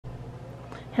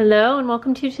Hello and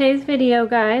welcome to today's video,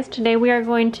 guys. Today we are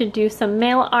going to do some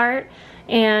mail art,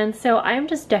 and so I'm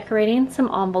just decorating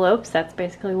some envelopes. That's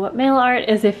basically what mail art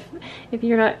is if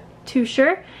you're not too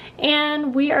sure.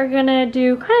 And we are gonna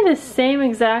do kind of the same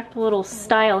exact little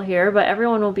style here, but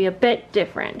everyone will be a bit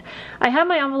different. I have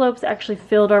my envelopes actually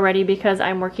filled already because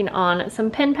I'm working on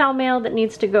some pen pal mail that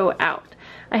needs to go out.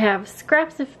 I have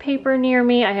scraps of paper near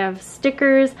me, I have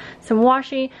stickers, some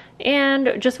washi,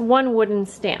 and just one wooden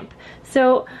stamp.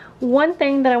 So one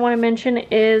thing that I want to mention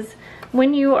is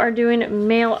when you are doing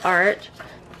mail art,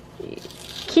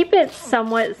 keep it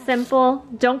somewhat simple,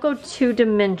 don't go too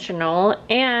dimensional,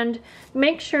 and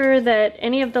make sure that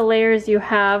any of the layers you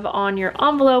have on your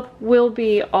envelope will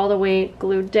be all the way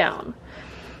glued down.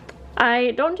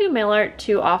 I don't do mail art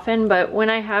too often, but when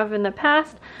I have in the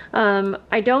past,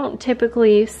 I don't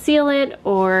typically seal it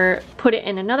or put it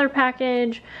in another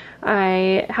package.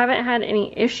 I haven't had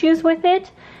any issues with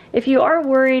it. If you are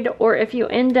worried, or if you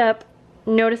end up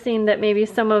noticing that maybe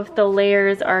some of the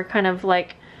layers are kind of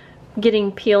like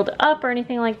getting peeled up or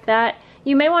anything like that,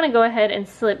 you may want to go ahead and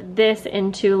slip this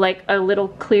into like a little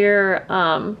clear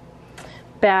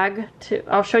bag.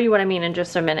 I'll show you what I mean in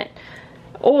just a minute.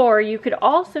 Or you could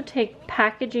also take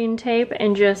packaging tape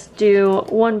and just do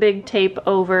one big tape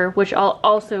over, which I'll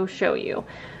also show you.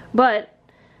 But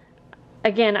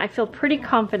again, I feel pretty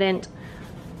confident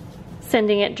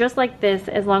sending it just like this,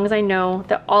 as long as I know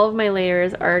that all of my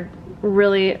layers are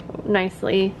really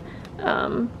nicely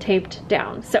taped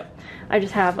down. So I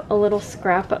just have a little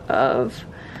scrap of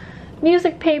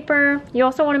music paper. You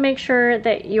also want to make sure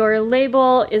that your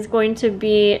label is going to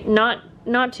be not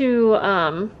too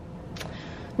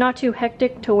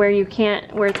hectic to where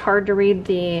it's hard to read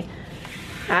the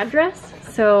address.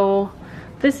 So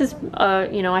this is,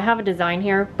 I have a design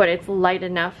here, but it's light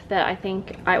enough that I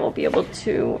think I will be able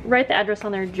to write the address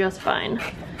on there just fine.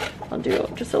 I'll do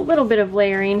just a little bit of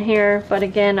layering here, but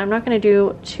again, I'm not going to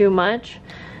do too much.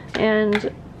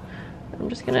 And I'm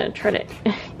just going to try to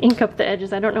ink up the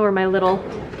edges. I don't know where my little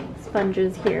sponge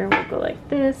is here. We'll go like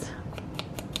this,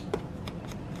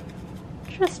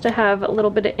 just to have a little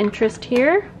bit of interest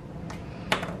here.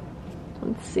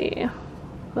 Let's see,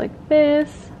 like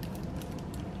this.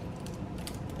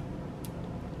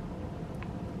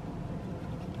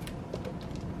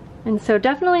 And so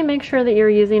definitely make sure that you're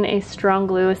using a strong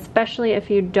glue, especially if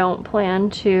you don't plan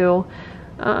to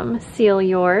seal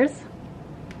yours.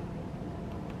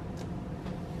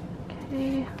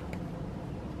 Okay,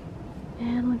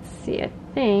 and let's see, I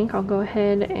think I'll go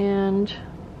ahead and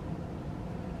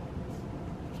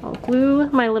I'll glue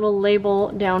my little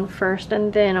label down first,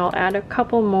 and then I'll add a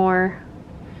couple more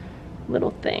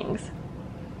little things.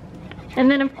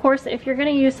 And then of course, if you're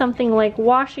going to use something like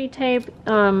washi tape,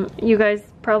 you guys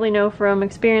probably know from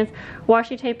experience,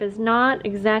 washi tape is not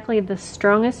exactly the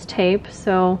strongest tape.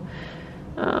 So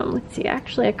let's see,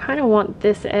 actually I kind of want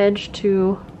this edge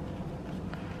to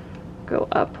go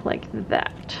up like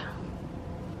that.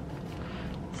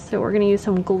 So we're going to use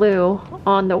some glue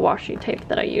on the washi tape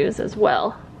that I use as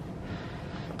well.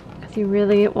 You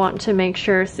really want to make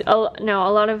sure. Now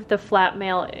a lot of the flat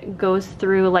mail goes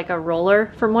through like a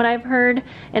roller from what I've heard,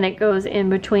 and it goes in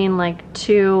between like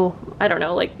two, I don't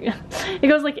know, like it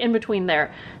goes like in between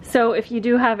there. So if you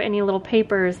do have any little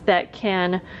papers that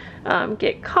can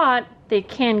get caught, they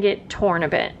can get torn a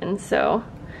bit. And so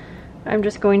I'm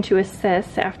just going to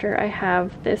assess after I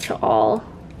have this all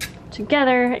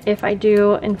together if I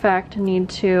do in fact need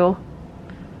to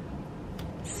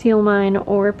seal mine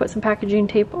or put some packaging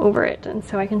tape over it. And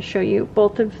so I can show you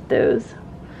both of those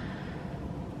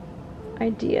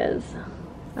ideas.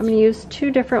 I'm going to use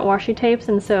two different washi tapes,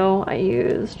 and so I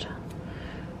used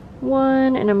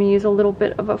one, and I'm going to use a little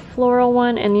bit of a floral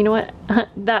one. And you know what,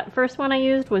 that first one I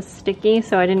used was sticky,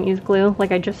 so I didn't use glue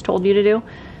like I just told you to do,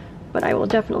 but I will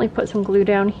definitely put some glue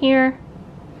down here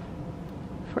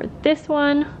for this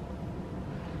one.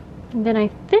 And then I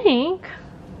think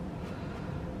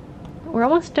we're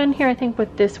almost done here, I think,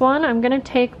 with this one. I'm gonna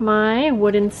take my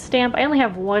wooden stamp. I only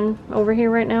have one over here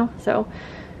right now, so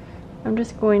I'm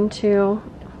just going to,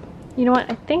 you know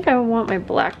what, I think I want my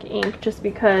black ink, just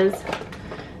because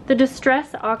the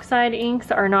Distress Oxide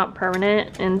inks are not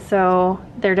permanent, and so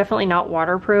they're definitely not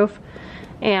waterproof.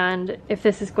 And if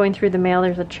this is going through the mail,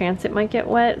 there's a chance it might get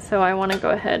wet, so I want to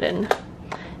go ahead and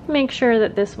make sure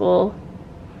that this will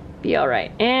be all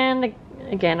right. And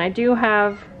again, I do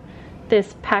have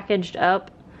this packaged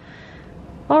up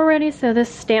already, so this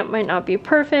stamp might not be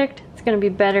perfect. It's going to be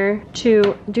better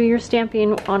to do your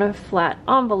stamping on a flat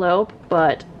envelope,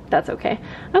 but that's okay.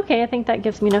 Okay, I think that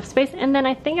gives me enough space. And then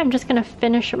I think I'm just going to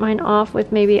finish mine off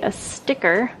with maybe a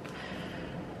sticker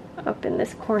up in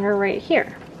this corner right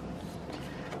here.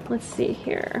 Let's see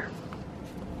here.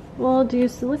 Let's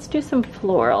do some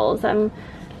florals. I'm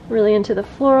really into the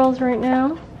florals right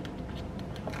now.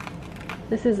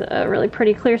 This is a really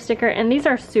pretty clear sticker, and these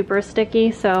are super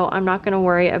sticky, so I'm not gonna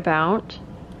worry about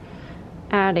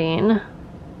adding.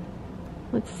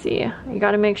 Let's see, you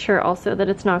gotta make sure also that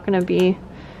it's not gonna be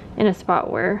in a spot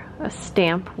where a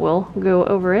stamp will go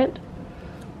over it.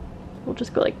 We'll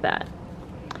just go like that.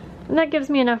 And that gives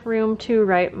me enough room to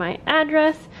write my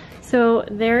address. So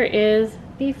there is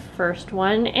the first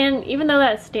one, and even though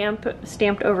that's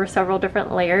stamped over several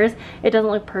different layers, it doesn't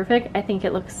look perfect. I think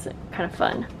it looks kind of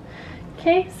fun.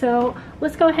 Okay, so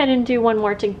let's go ahead and do one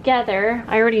more together.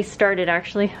 I already started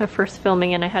actually first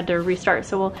filming and I had to restart.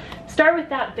 So we'll start with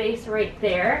that base right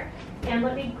there. And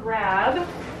let me grab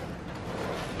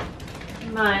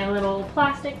my little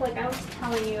plastic like I was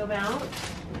telling you about,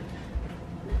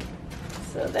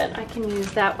 so that I can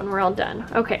use that when we're all done.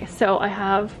 Okay, so I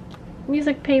have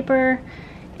music paper,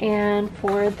 and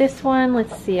for this one,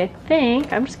 let's see, I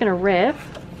think I'm just gonna rip.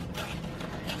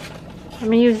 I'm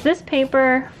gonna use this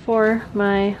paper for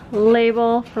my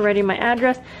label for writing my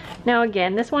address. Now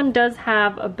again, this one does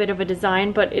have a bit of a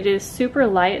design, but it is super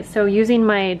light, so using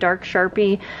my dark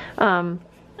Sharpie,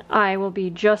 I will be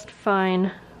just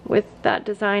fine with that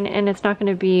design, and it's not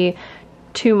gonna be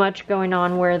too much going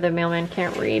on where the mailman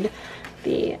can't read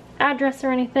the address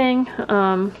or anything.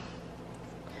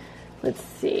 Let's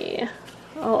see,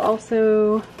 I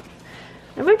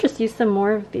might just use some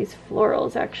more of these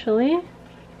florals actually.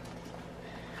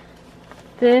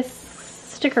 This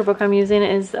sticker book I'm using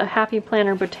is a Happy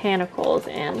Planner Botanicals,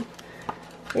 and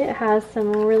it has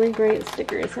some really great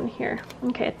stickers in here.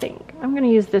 Okay, I think I'm gonna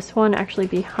use this one actually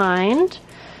behind,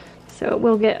 so it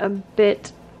will get a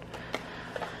bit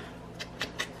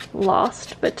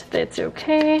lost, but that's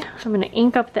okay. I'm gonna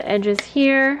ink up the edges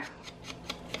here.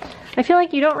 I feel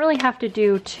like you don't really have to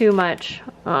do too much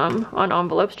on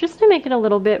envelopes, just to make it a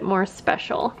little bit more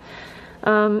special.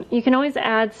 You can always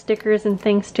add stickers and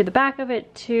things to the back of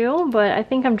it too, but I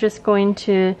think I'm just going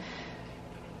to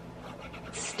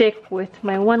stick with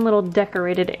my one little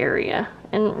decorated area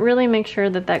and really make sure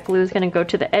that that glue is going to go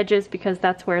to the edges, because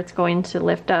that's where it's going to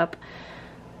lift up.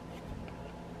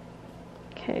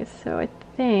 Okay, so I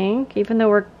think even though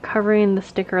we're covering the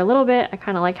sticker a little bit, I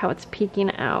kind of like how it's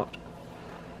peeking out.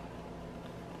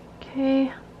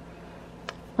 Okay,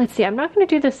 let's see, I'm not going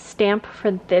to do the stamp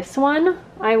for this one.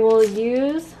 I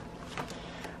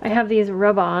have these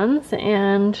rub-ons,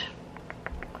 and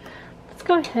let's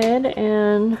go ahead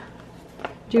and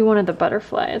do one of the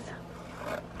butterflies.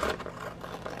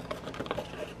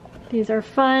 These are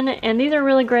fun, and these are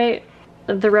really great,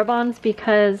 the rub-ons,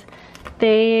 because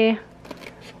they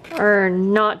are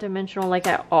not dimensional like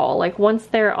at all. Like once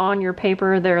they're on your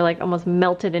paper, they're like almost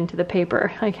melted into the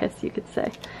paper, I guess you could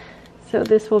say. So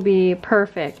this will be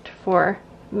perfect for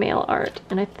mail art.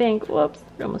 And I think, whoops,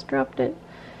 I almost dropped it.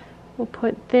 We'll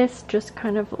put this just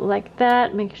kind of like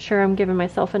that, make sure I'm giving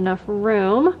myself enough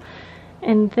room.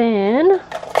 And then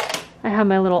I have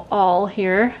my little awl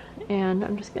here, and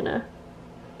I'm just gonna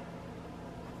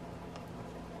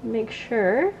make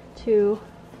sure to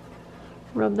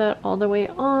rub that all the way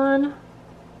on.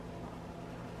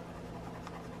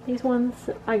 These ones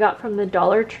I got from the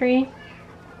Dollar Tree,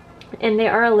 and they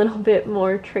are a little bit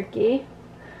more tricky.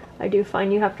 I do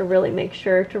find you have to really make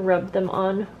sure to rub them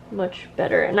on much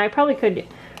better. And I probably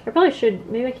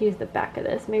should, maybe I could use the back of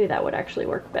this. Maybe that would actually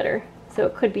work better. So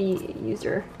it could be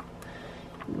user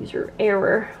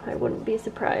error. I wouldn't be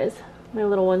surprised. My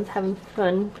little one's having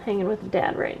fun hanging with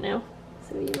Dad right now,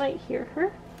 so you might hear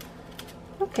her.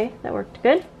 Okay, that worked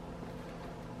good.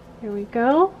 Here we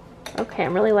go. Okay,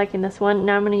 I'm really liking this one.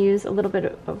 Now I'm going to use a little bit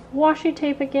of washi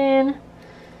tape again.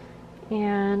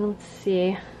 And let's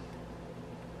see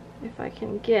if I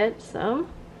can get some.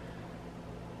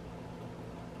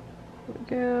 Here we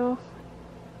go.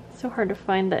 It's so hard to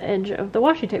find the edge of the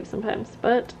washi tape sometimes,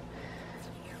 but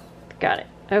got it.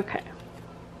 Okay.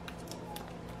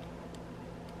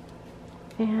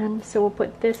 And so we'll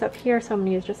put this up here, so I'm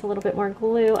going to use just a little bit more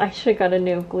glue. I should have got a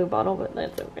new glue bottle, but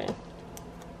that's okay.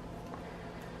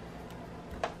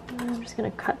 And I'm just going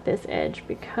to cut this edge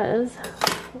because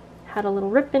it had a little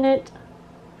rip in it,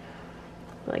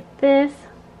 like this.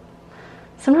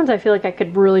 Sometimes I feel like I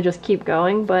could really just keep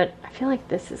going, but I feel like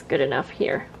this is good enough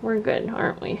here. We're good,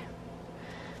 aren't we?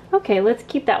 Okay, let's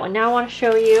keep that one. Now I want to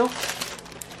show you.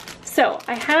 So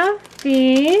I have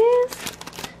these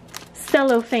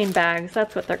cellophane bags,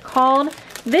 that's what they're called.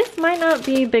 This might not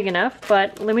be big enough,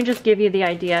 but let me just give you the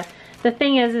idea. The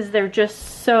thing is they're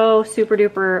just so super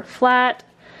duper flat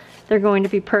they're going to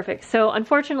be perfect. So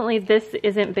unfortunately this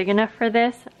isn't big enough for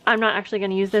this. I'm not actually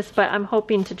going to use this, but I'm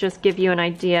hoping to just give you an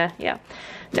idea. Yeah,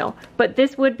 no, but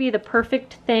this would be the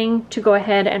perfect thing to go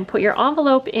ahead and put your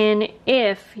envelope in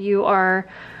if you are,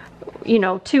 you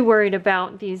know, too worried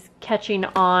about these catching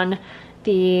on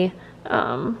the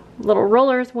little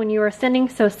rollers when you are sending.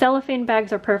 So cellophane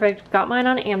bags are perfect. Got mine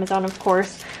on Amazon, of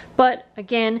course. But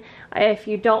again, if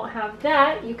you don't have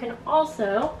that, you can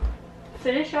also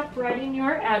finish up writing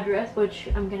your address, which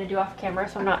I'm going to do off camera,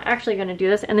 so I'm not actually going to do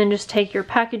this, and then just take your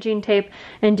packaging tape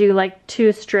and do like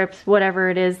 2 strips, whatever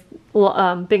it is,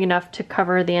 big enough to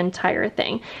cover the entire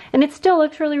thing. And it still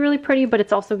looks really, really pretty, but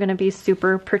it's also going to be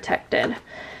super protected.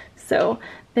 So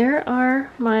there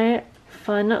are my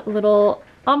fun little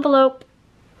envelope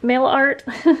mail art.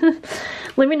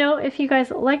 Let me know if you guys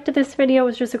liked this video. It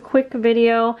was just a quick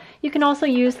video. You can also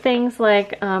use things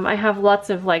like, I have lots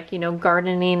of like, you know,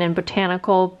 gardening and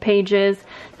botanical pages.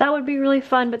 That would be really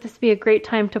fun, but this would be a great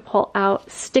time to pull out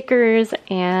stickers,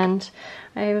 and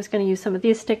I was going to use some of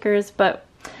these stickers, but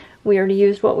we already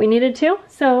used what we needed to.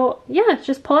 So yeah,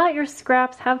 just pull out your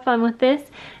scraps, have fun with this,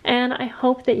 and I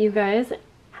hope that you guys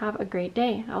have a great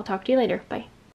day. I'll talk to you later. Bye.